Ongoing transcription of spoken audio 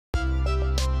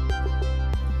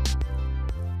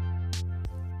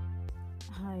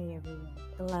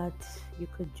Glad you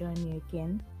could join me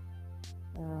again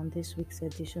on this week's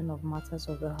edition of Matters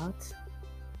of the Heart.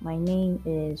 My name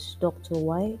is Dr.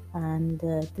 Y, and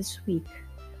this week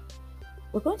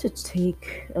we're going to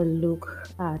take a look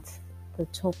at the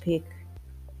topic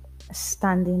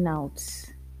standing out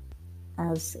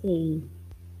as a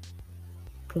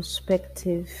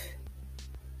prospective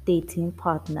dating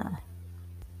partner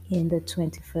in the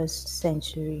 21st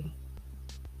century.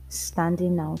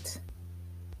 Standing out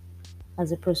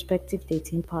as a prospective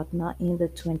dating partner in the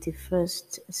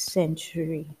 21st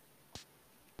century.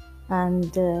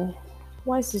 And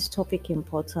why is this topic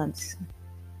important?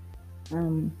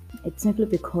 It's simply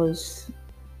because,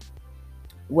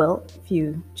 well, if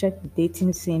you check the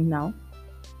dating scene now,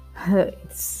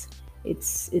 it's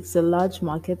it's a large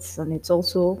market and it's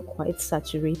also quite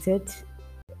saturated.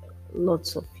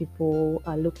 Lots of people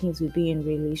are looking to be in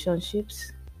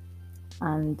relationships,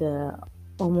 and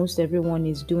almost everyone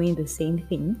is doing the same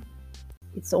thing.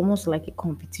 It's almost like a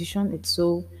competition. It's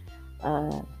so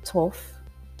tough,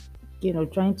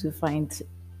 trying to find.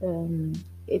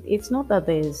 It's not that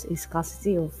there's a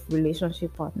scarcity of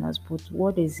relationship partners, but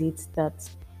what is it that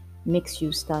makes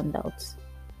you stand out,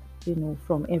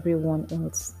 from everyone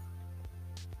else?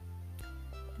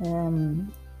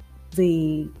 Um,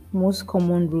 the most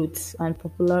common routes and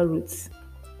popular routes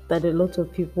that a lot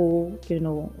of people,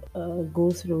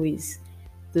 go through is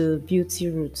the beauty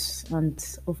routes. And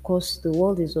of course, the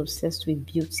world is obsessed with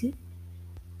beauty.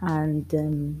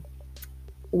 And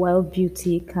while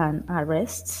beauty can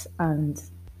arrest and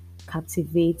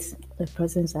captivate a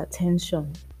person's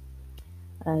attention,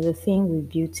 the thing with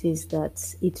beauty is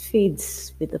that it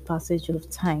fades with the passage of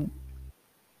time.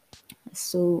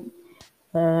 So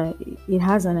uh, it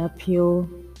has an appeal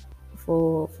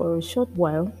for a short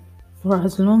while, for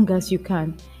as long as you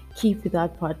can keep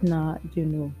that partner,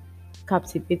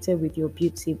 captivated with your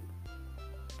beauty.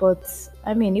 But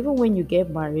I mean, even when you get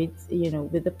married,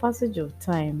 with the passage of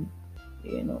time,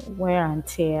 wear and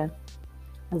tear,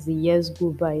 as the years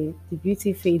go by, the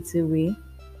beauty fades away.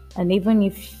 And even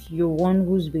if you're one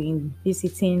who's been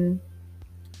visiting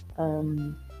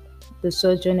the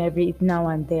surgeon every now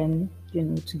and then,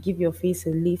 to give your face a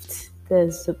lift,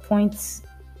 there's a point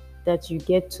that you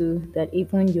get to that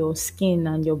even your skin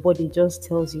and your body just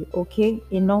tells you, okay,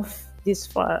 enough this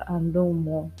far and no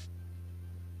more.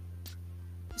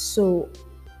 So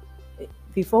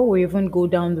before we even go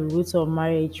down the route of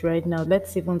marriage right now,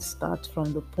 let's even start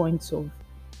from the point of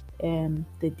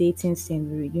the dating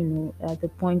scene, at the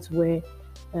point where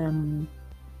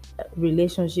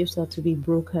relationships are to be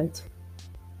brokered.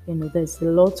 There's a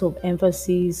lot of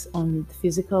emphasis on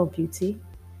physical beauty.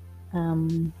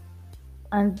 And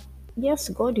yes,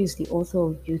 God is the author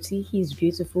of beauty. He's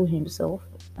beautiful himself.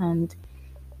 And,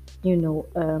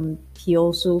 he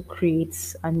also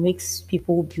creates and makes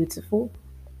people beautiful.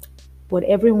 But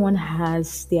everyone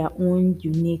has their own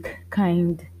unique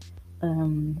kind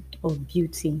of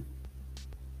beauty.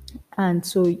 And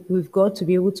so we've got to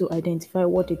be able to identify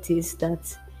what it is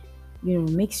that,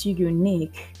 makes you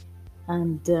unique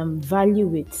and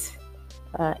value it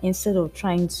instead of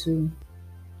trying to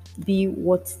be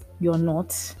what you're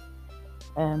not.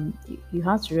 You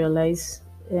have to realize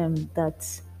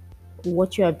that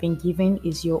what you have been given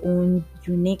is your own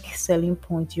unique selling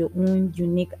point, your own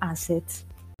unique asset.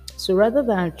 So rather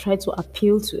than try to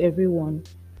appeal to everyone,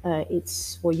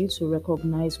 it's for you to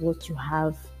recognize what you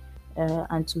have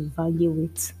and to value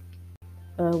it.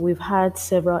 We've had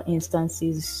several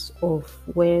instances of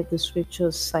where the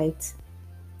scriptures cite,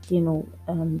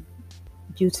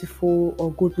 beautiful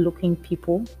or good looking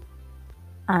people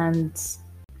and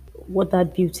what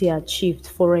that beauty achieved.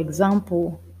 For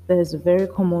example, there's a very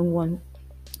common one,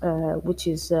 which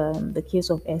is the case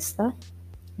of Esther.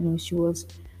 She was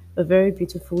a very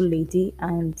beautiful lady,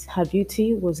 and her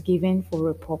beauty was given for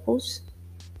a purpose,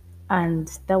 and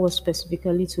that was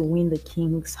specifically to win the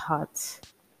king's heart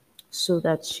so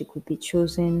that she could be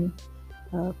chosen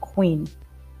queen.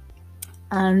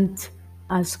 And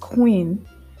as queen,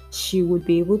 she would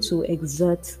be able to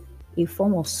exert a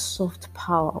form of soft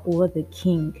power over the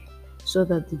king so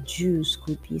that the Jews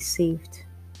could be saved.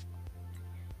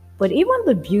 But even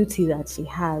the beauty that she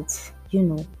had, you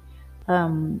know,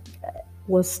 um,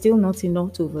 was still not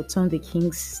enough to overturn the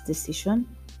king's decision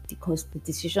because the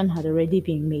decision had already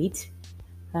been made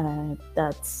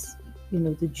that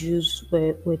the Jews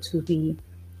were to be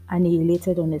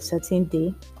annihilated on a certain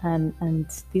day, and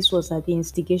this was at the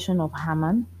instigation of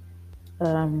Haman,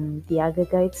 the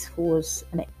Agagite, who was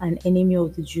an enemy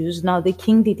of the Jews. Now the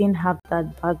king didn't have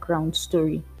that background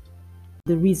story,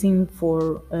 the reason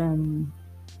for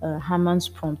Haman's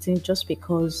prompting, just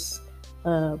because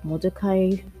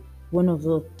Mordecai one of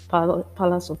the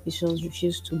palace officials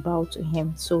refused to bow to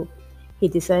him. So he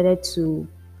decided to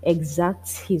exact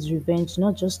his revenge,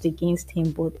 not just against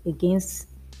him, but against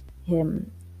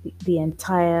him, the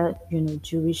entire,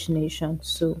 Jewish nation.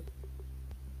 So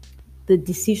the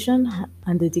decision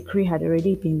and the decree had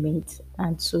already been made.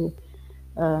 And so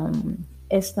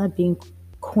Esther, being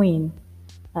queen,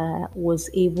 was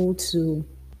able to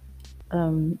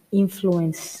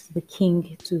influence the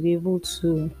king to be able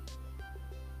to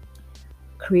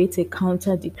create a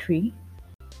counter decree.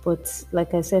 But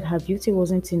like I said, her beauty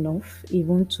wasn't enough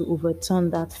even to overturn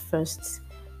that first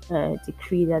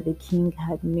decree that the king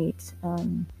had made.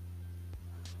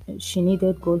 She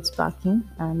needed God's backing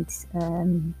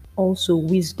and also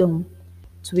wisdom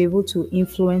to be able to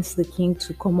influence the king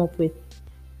to come up with,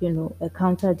 a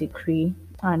counter decree.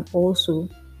 And also,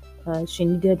 she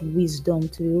needed wisdom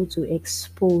to be able to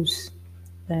expose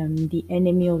the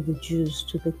enemy of the Jews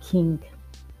to the king.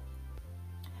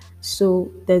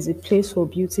 So there's a place for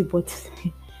beauty, but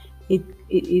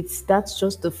it's that's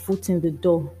just the foot in the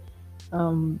door.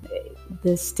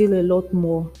 There's still a lot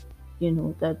more,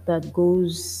 that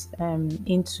goes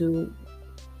into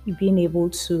being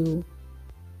able to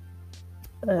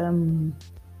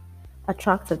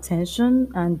attract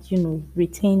attention and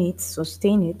retain it,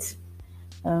 sustain it.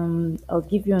 I'll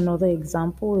give you another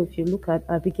example. If you look at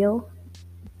Abigail,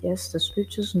 yes, the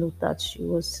scriptures note that she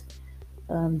was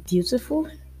beautiful,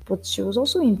 but she was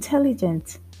also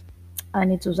intelligent.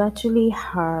 And it was actually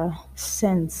her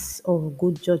sense of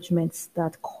good judgment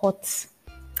that caught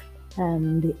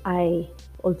the eye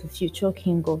of the future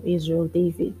king of Israel,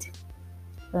 David.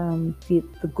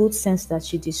 The good sense that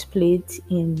she displayed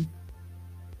in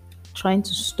trying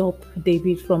to stop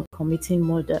David from committing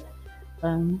murder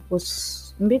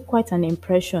was made quite an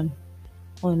impression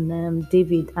on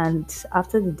David. And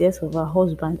after the death of her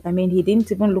husband, I mean, he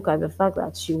didn't even look at the fact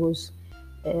that she was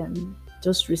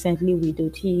just recently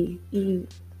widowed. He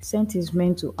sent his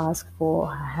men to ask for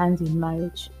her hand in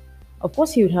marriage. Of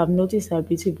course, he would have noticed her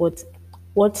beauty, but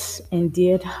what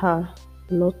endeared her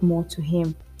a lot more to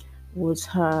him was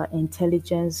her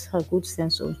intelligence, her good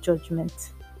sense of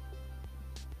judgment.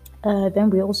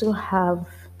 Then we also have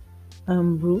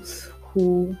Ruth,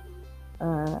 who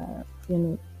you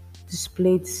know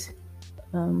displayed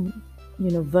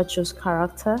virtuous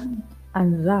character,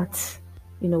 and that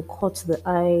caught the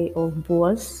eye of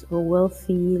Boaz, a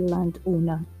wealthy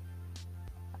landowner.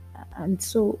 And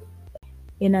so,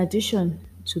 in addition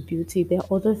to beauty, there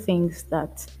are other things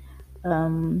that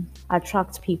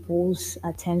attract people's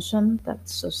attention, that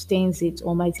sustains it,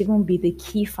 or might even be the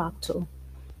key factor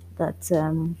that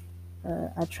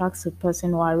attracts a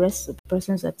person or arrests a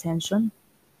person's attention.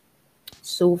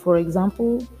 So, for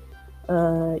example,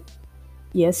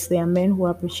 yes, there are men who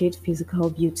appreciate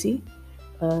physical beauty,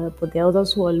 but there are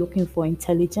others who are looking for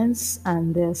intelligence,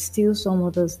 and there are still some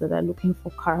others that are looking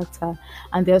for character,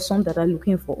 and there are some that are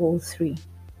looking for all three.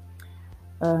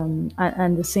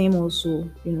 And the same also,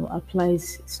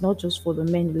 applies. It's not just for the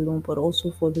men alone, but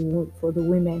also for the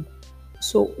women.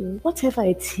 So whatever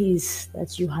it is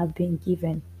that you have been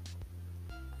given,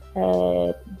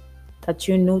 that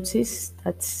you notice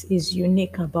that is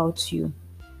unique about you,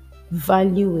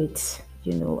 value it,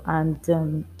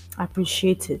 and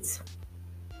appreciate it,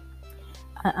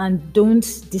 and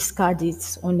don't discard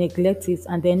it or neglect it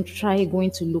and then try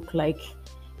going to look like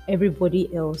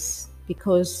everybody else,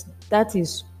 because that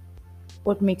is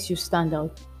what makes you stand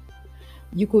out.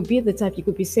 You could be the type, you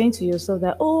could be saying to yourself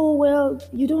that, oh, well,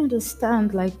 you don't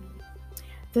understand. Like,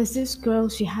 there's this girl,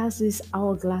 she has this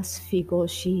hourglass figure.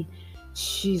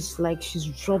 She's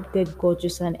drop dead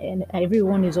gorgeous, and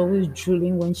everyone is always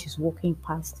drooling when she's walking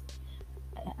past.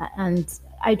 And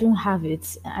I don't have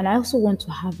it. And I also want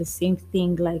to have the same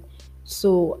thing. Like,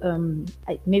 so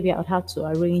maybe I would have to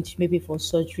arrange maybe for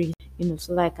surgery,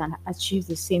 so that I can achieve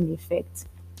the same effect.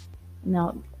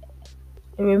 Now,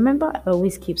 remember, I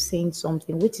always keep saying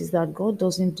something, which is that God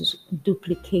doesn't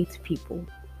duplicate people,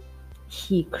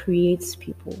 He creates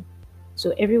people.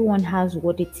 So everyone has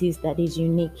what it is that is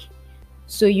unique.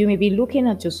 So you may be looking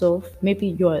at yourself, maybe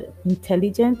you're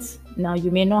intelligent. Now,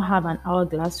 you may not have an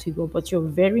hourglass figure, but you're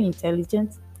very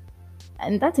intelligent.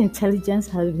 And that intelligence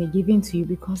has been given to you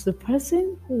because the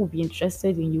person who will be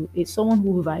interested in you is someone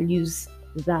who values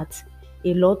that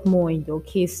a lot more in your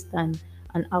case than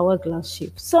an hourglass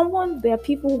shape. There are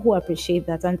people who appreciate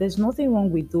that, and there's nothing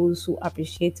wrong with those who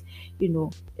appreciate,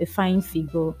 a fine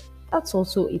figure. That's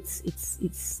also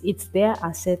it's their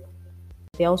asset.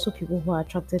 There are also people who are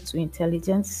attracted to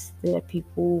intelligence. There are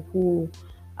people who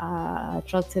are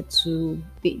attracted to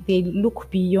they look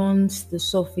beyond the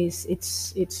surface.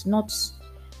 It's not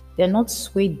They're not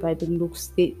swayed by the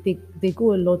looks. They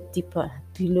go a lot deeper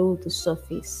below the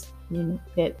surface.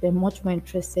 They're much more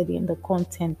interested in the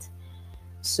content.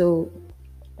 So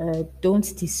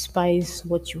don't despise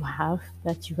what you have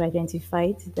that you've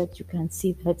identified, that you can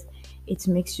see that it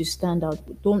makes you stand out.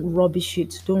 Don't rubbish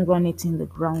it, don't run it in the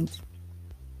ground,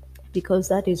 because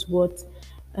that is what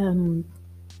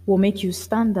will make you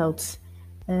stand out.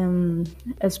 Um,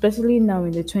 Especially now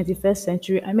in the 21st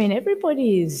century. I mean,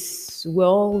 everybody is, we're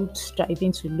all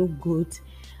striving to look good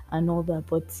and all that,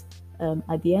 but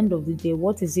at the end of the day,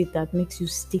 what is it that makes you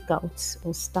stick out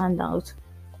or stand out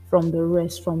from the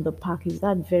rest, from the pack? Is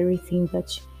that very thing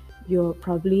that you're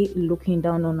probably looking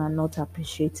down on and not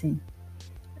appreciating.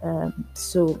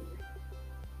 So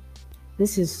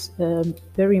this is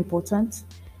very important,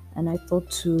 and I thought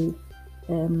to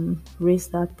raise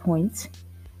that point.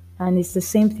 And it's the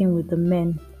same thing with the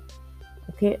men.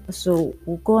 Okay, so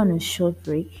we'll go on a short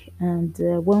break, and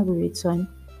when we return,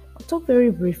 I'll talk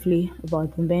very briefly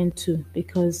about the men too,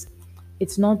 because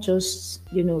it's not just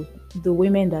the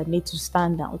women that need to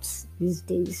stand out these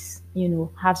days.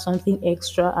 Have something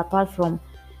extra apart from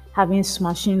having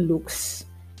smashing looks.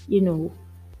 You know,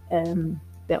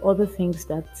 there are other things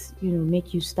that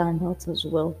make you stand out as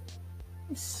well.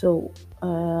 So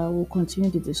we'll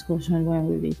continue the discussion when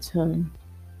we return.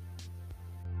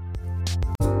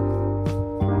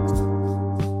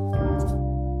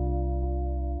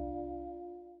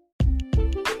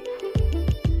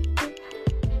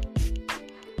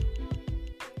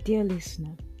 Dear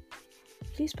listener,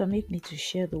 please permit me to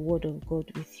share the word of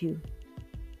God with you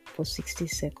for 60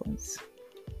 seconds.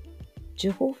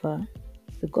 Jehovah,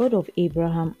 the God of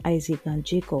Abraham, Isaac, and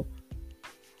Jacob,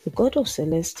 the God of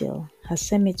Celestial, has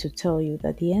sent me to tell you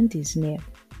that the end is near.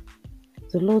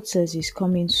 The Lord says He's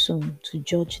coming soon to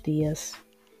judge the earth,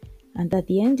 and that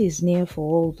the end is near for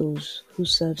all those who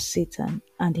serve Satan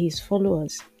and his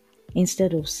followers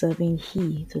instead of serving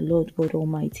He, the Lord God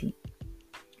Almighty.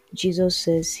 Jesus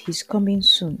says He's coming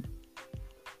soon,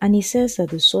 and He says that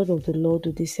the sword of the Lord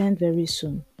will descend very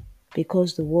soon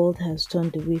because the world has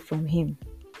turned away from Him.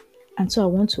 And so I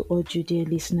want to urge you, dear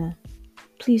listener,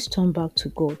 please turn back to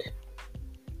God.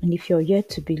 And if you're yet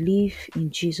to believe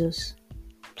in Jesus,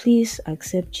 please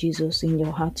accept Jesus in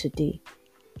your heart today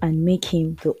and make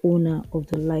Him the owner of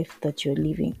the life that you're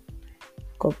living.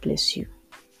 God bless you.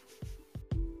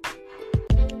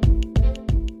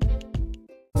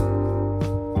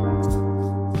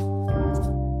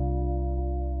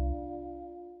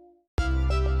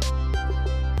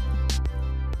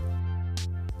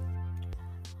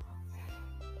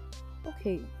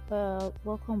 Okay,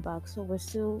 welcome back. So we're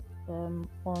still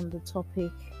on the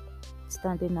topic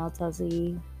standing out as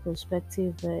a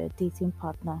prospective dating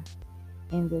partner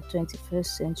in the 21st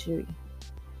century.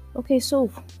 Okay, so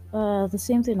the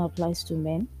same thing applies to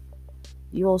men.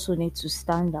 You also need to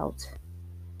stand out.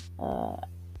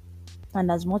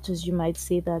 And as much as you might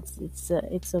say that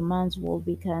it's a man's world,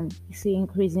 we can see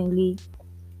increasingly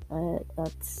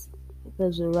that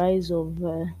there's a rise of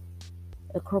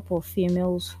a crop of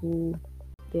females who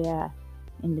they are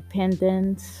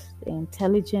independent, they're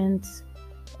intelligent,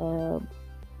 uh,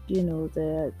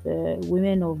 the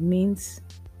women of means.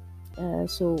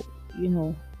 So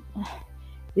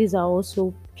these are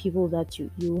also people that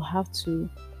you have to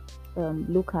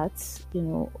look at,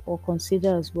 or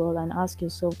consider as well, and ask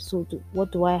yourself, so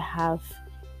what do I have,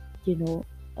 you know,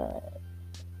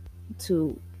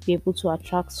 to be able to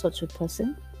attract such a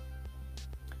person?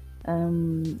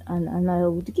 And I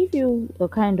would give you a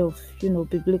kind of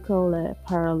biblical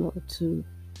parallel to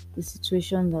the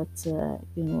situation that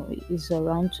is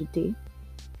around today.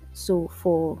 So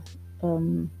for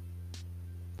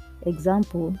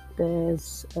example,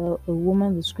 there's a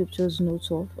woman the scriptures note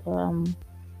of.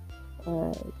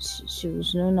 She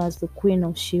was known as the Queen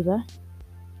of Sheba,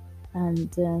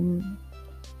 and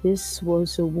this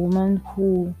was a woman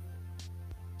who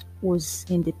was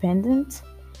independent,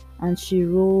 and she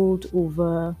ruled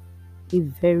over a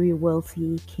very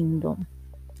wealthy kingdom.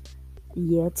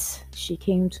 Yet she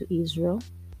came to Israel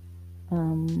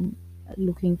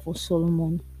looking for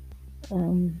Solomon,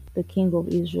 the king of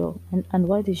Israel. And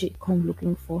why did she come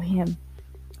looking for him?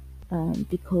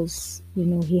 Because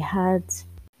he had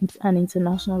an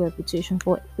international reputation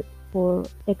for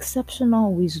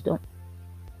exceptional wisdom.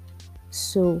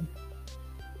 So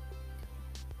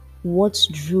what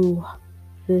drew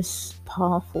this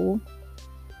powerful,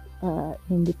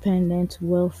 independent,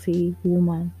 wealthy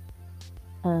woman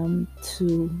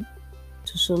to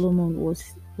Solomon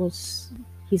was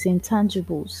his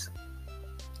intangibles,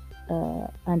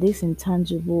 and this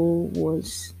intangible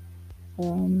was,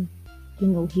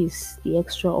 the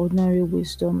extraordinary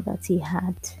wisdom that he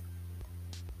had.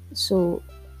 So,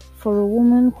 for a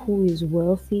woman who is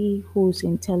wealthy, who's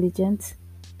intelligent,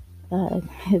 uh,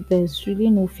 there's really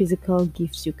no physical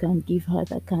gifts you can give her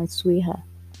that can sway her.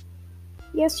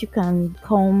 Yes, you can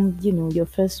come, your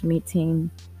first meeting.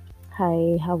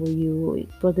 Hi, how are you?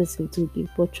 Brothers little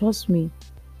gift. But trust me,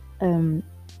 um,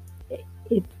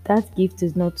 that gift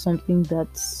is not something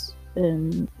that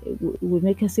would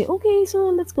make her say, okay, so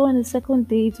let's go on a second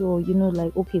date, or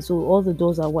like, okay, so all the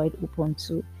doors are wide open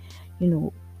to, you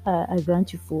know, I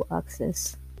grant you full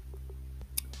access.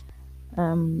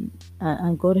 And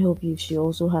God help you if she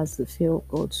also has the fear of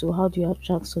God. So how do you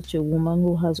attract such a woman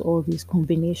who has all these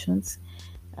combinations?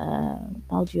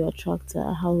 How do you attract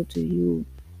her? How do you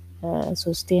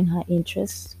sustain her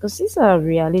interests? Because these are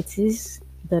realities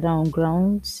that are on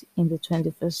ground in the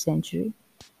 21st century.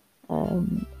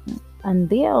 And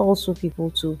there are also people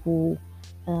too who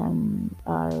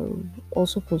are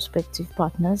also prospective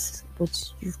partners,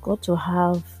 but you've got to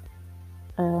have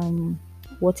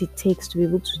what it takes to be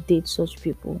able to date such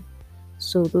people.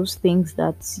 So those things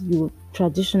that you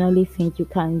traditionally think you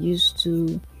can use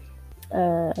to,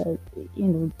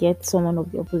 get someone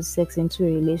of the opposite sex into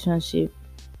a relationship,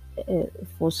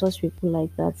 for such people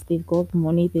like that, they've got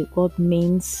money, they've got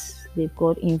means, they've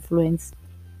got influence,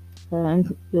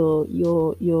 and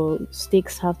your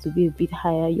stakes have to be a bit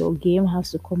higher. Your game has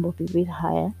to come up a bit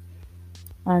higher,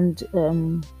 and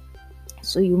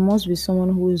so you must be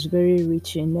someone who is very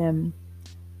rich in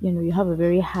you have a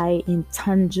very high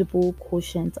intangible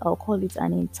quotient. I'll call it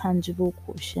an intangible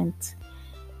quotient.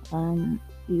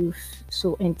 If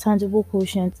so, intangible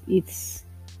quotient, it's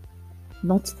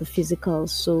not the physical.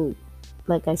 So,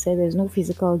 like I said, there's no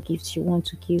physical gifts you want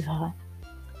to give her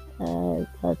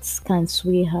that can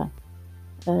sway her.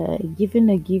 Giving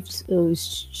a gift,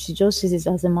 she just sees it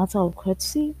as a matter of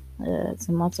courtesy. It's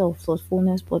a matter of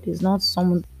thoughtfulness, but it's not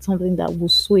something that will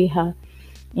sway her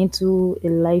into a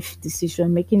life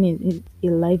decision, making a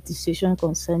life decision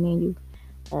concerning you.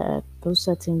 Most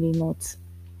certainly not.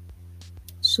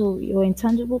 So your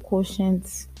intangible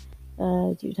quotient,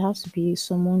 you'd have to be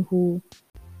someone who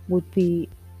would be.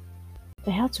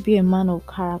 They have to be a man of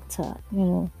character.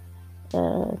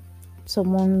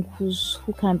 Someone who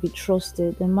can be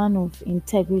trusted, a man of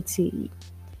integrity.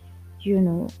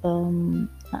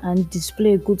 And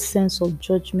display a good sense of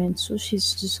judgment. So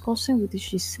she's discussing with you.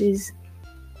 She says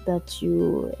that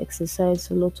you exercise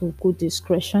a lot of good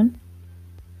discretion,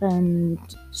 and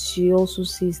she also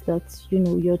says that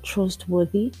you're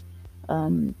trustworthy.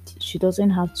 She doesn't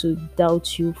have to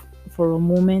doubt you for a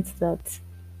moment that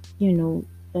you know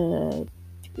uh,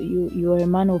 you are a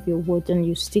man of your word and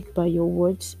you stick by your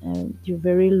words and you're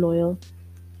very loyal.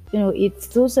 It's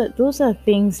those are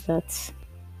things that,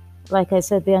 like I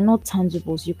said, they are not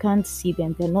tangibles. You can't see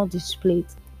them. They're not displayed.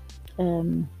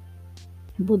 Um,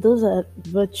 but those are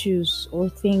virtues or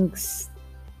things,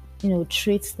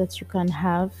 traits that you can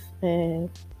have, you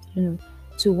know,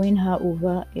 to win her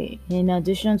over. In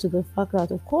addition to the fact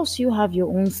that, of course, you have your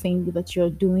own thing that you're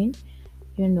doing,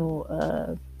 you're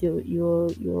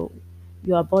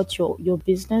about your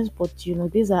business, but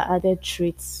these are added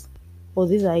traits, or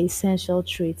these are essential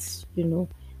traits,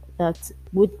 that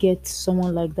would get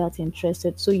someone like that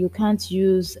interested. So you can't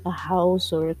use a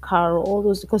house or a car or all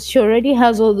those, because she already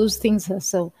has all those things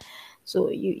herself. So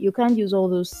you can't use all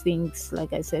those things,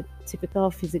 like I said,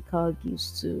 typical physical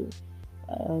gifts to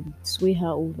sway her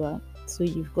over. So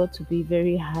you've got to be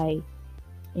very high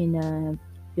in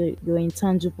your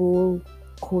intangible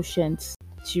quotient.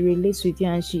 She relates with you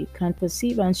and she can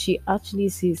perceive and she actually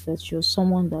sees that you're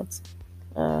someone that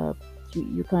uh,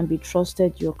 you can be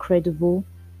trusted, you're credible,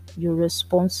 you're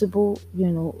responsible.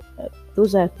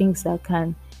 Those are things that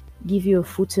can give you a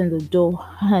foot in the door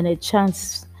and a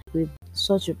chance with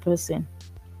such a person.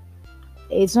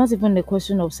 It's not even a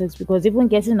question of sex, because even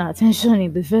getting her attention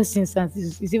in the first instance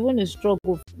is even a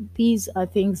struggle. These are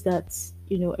things that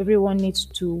everyone needs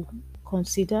to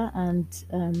consider and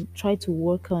try to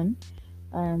work on,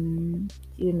 in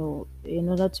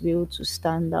order to be able to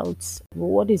stand out. But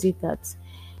what is it that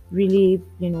really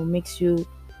makes you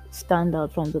stand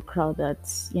out from the crowd, that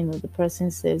the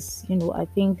person says, I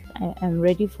think I'm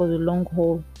ready for the long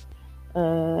haul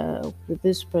with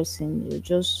this person. You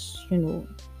just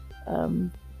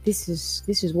um, this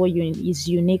is what is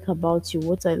unique about you,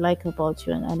 what I like about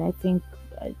you, and I think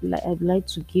I'd like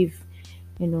to give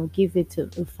it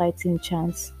a fighting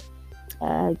chance,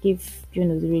 give the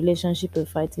relationship a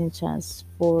fighting chance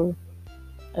for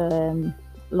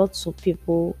lots of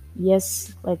people.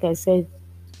 Yes, like I said,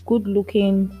 good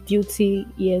looking beauty,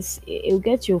 yes, it'll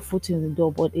get your foot in the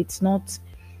door, but it's not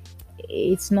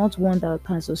one that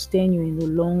can sustain you in the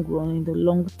long run, in the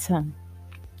long term.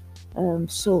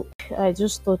 So I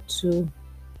just thought to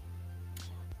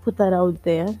put that out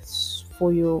there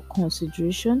for your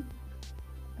consideration.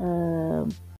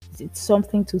 Um, it's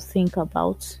something to think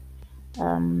about,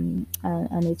 and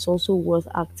it's also worth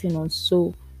acting on.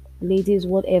 So, ladies,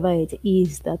 whatever it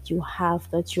is that you have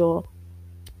that you're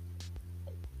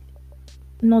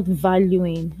not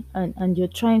valuing, and you're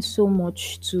trying so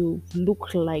much to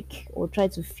look like or try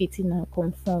to fit in and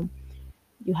conform,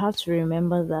 you have to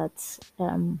remember that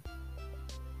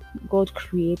God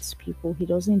creates people, He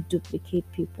doesn't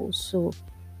duplicate people. So,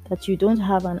 that you don't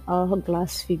have an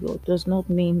hourglass figure does not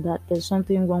mean that there's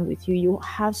something wrong with you. You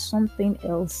have something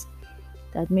else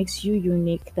that makes you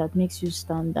unique, that makes you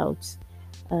stand out,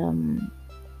 and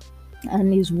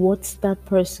is what that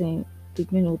person,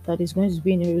 that is going to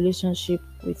be in a relationship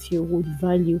with you would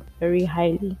value very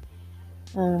highly.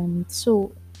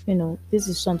 So, this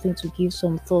is something to give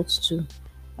some thoughts to.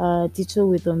 Ditto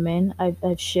with the men.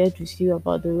 I've shared with you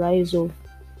about the rise of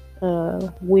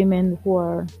women who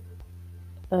are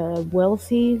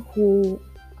wealthy, who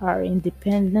are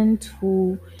independent,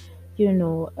 who,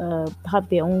 have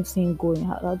their own thing going.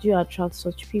 How do you attract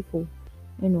such people?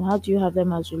 How do you have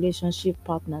them as relationship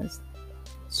partners?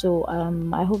 So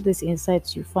I hope these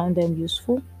insights you found them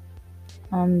useful,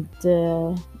 and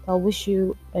I wish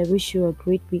you a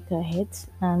great week ahead,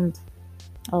 and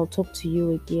I'll talk to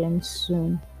you again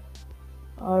soon.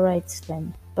 All right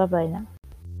then. Bye bye now.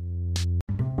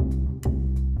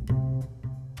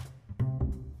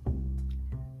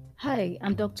 Hi,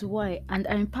 I'm Dr. Y, and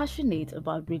I'm passionate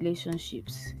about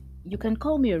relationships. You can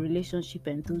call me a relationship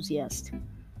enthusiast.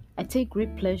 I take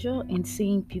great pleasure in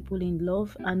seeing people in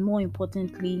love and, more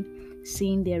importantly,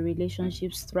 seeing their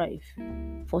relationships thrive.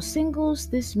 For singles,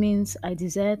 this means I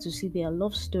desire to see their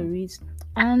love stories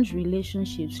and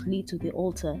relationships lead to the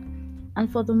altar.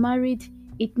 And for the married,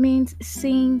 it means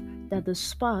seeing that the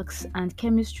sparks and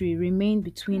chemistry remain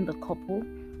between the couple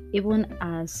even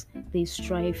as they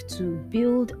strive to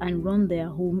build and run their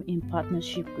home in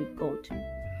partnership with God.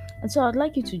 And so I'd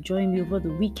like you to join me over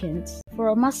the weekend for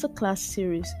a masterclass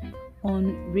series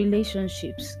on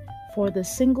relationships for the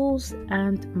singles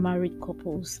and married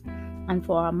couples. And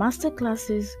for our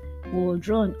masterclasses, we will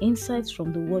draw on insights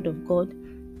from the Word of God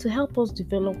to help us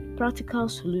develop practical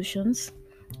solutions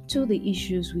to the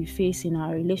issues we face in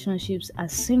our relationships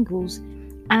as singles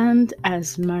and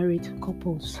as married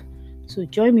couples. So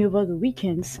join me over the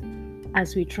weekends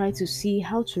as we try to see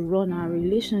how to run our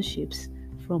relationships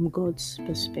from God's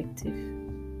perspective.